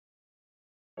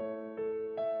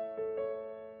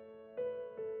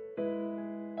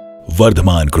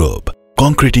Vardhaman Group,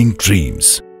 concreting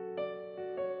dreams.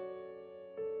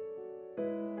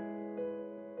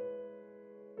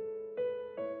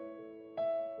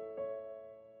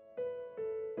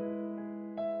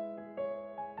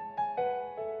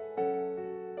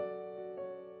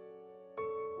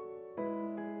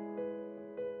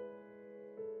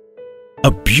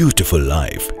 A beautiful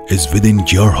life is within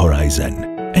your horizon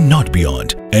and not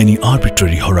beyond any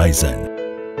arbitrary horizon.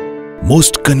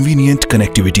 Most convenient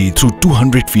connectivity through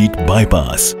 200 feet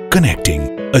bypass connecting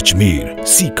Ajmer,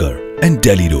 Sikar and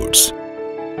Delhi roads.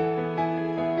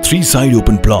 3-side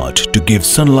open plot to give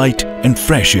sunlight and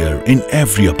fresh air in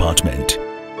every apartment.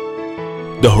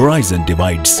 The horizon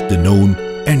divides the known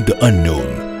and the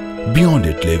unknown. Beyond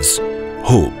it lives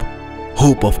hope,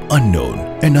 hope of unknown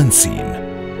and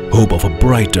unseen. Hope of a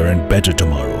brighter and better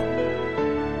tomorrow.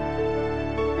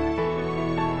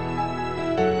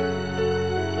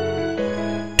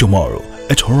 Tomorrow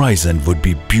at Horizon would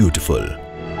be beautiful.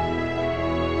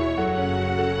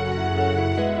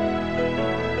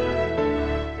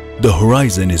 The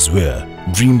horizon is where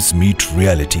dreams meet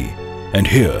reality, and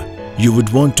here you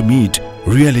would want to meet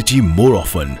reality more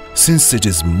often since it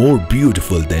is more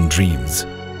beautiful than dreams.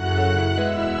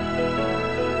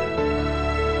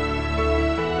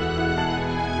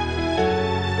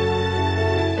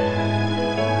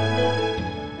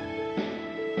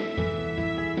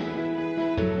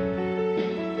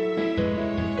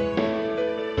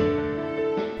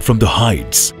 From the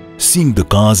heights, seeing the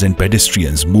cars and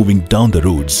pedestrians moving down the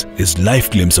roads is life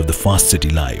glimpse of the fast city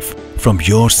life from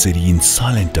your city in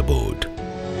silent abode.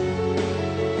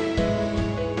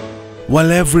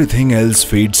 While everything else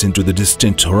fades into the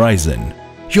distant horizon,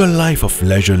 your life of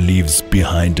leisure leaves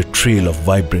behind a trail of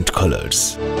vibrant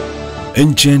colors.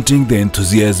 Enchanting the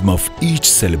enthusiasm of each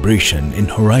celebration in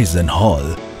Horizon Hall,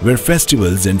 where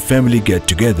festivals and family get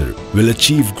together will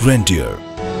achieve grandeur.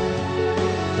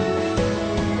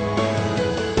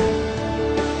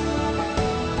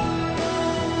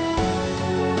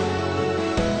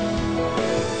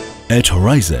 At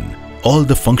Horizon, all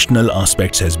the functional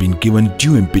aspects has been given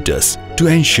due impetus to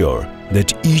ensure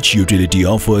that each utility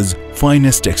offers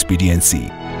finest expediency.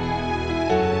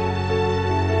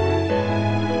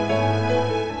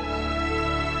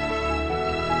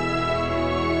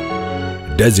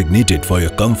 Designated for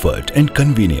your comfort and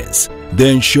convenience, they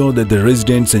ensure that the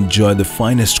residents enjoy the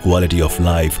finest quality of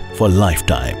life for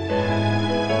lifetime.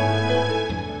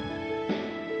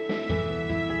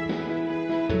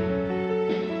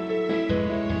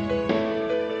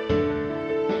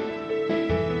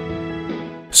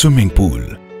 Swimming pool.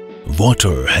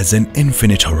 Water has an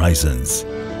infinite horizons.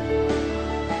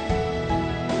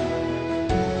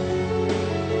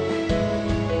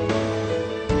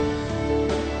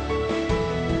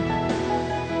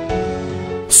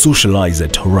 Socialize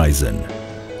at Horizon.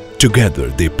 Together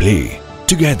they play,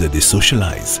 together they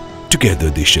socialize, together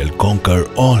they shall conquer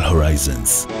all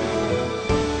horizons.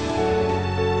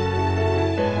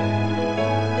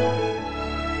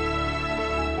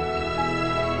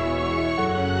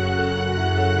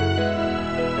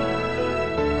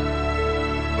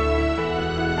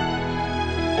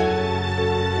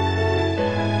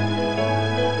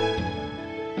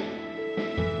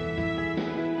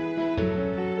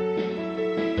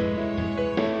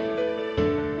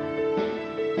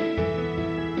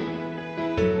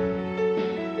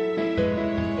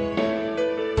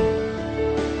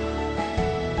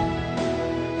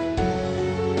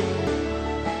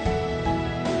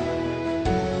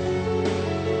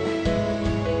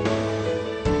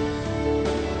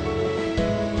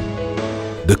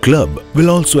 The club will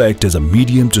also act as a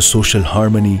medium to social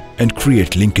harmony and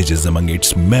create linkages among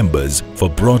its members for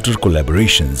broader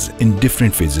collaborations in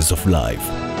different phases of life.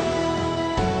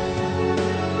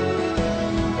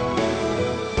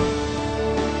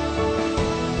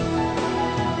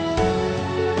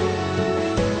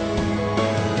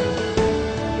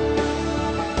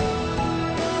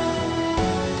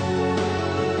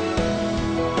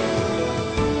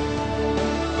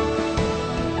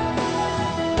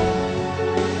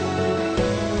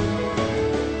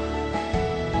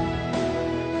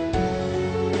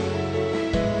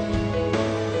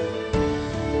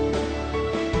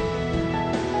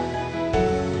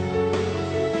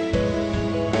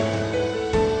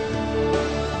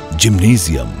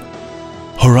 Gymnasium.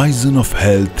 Horizon of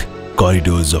health,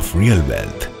 corridors of real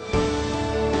wealth.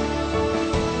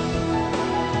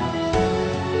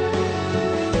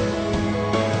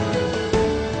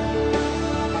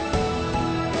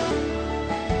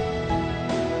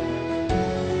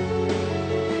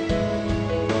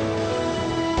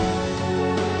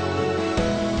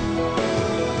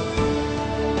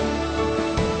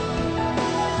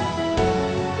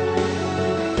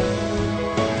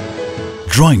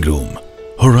 Drawing room,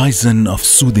 horizon of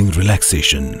soothing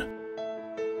relaxation.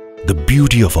 The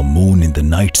beauty of a moon in the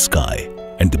night sky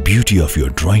and the beauty of your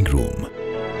drawing room.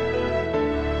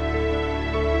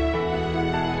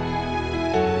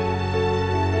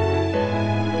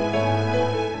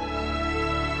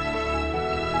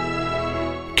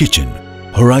 Kitchen,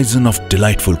 horizon of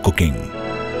delightful cooking.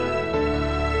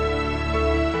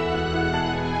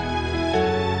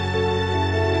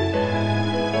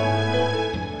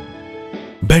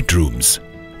 Bedrooms,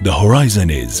 the horizon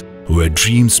is where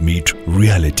dreams meet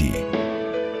reality.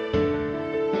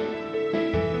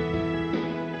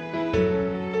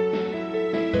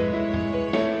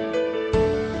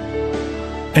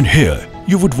 And here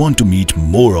you would want to meet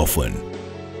more often.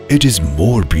 It is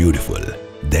more beautiful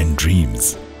than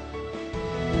dreams.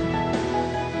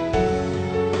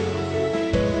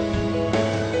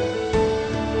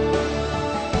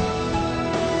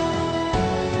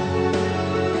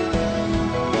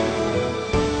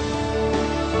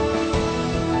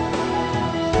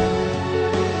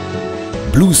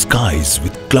 Blue skies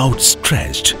with clouds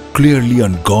stretched clearly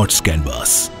on God's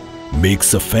canvas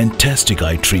makes a fantastic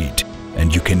eye treat,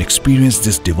 and you can experience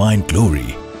this divine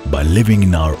glory by living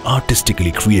in our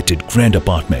artistically created grand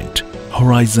apartment,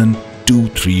 Horizon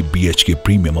 2-3 BHK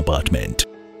Premium Apartment.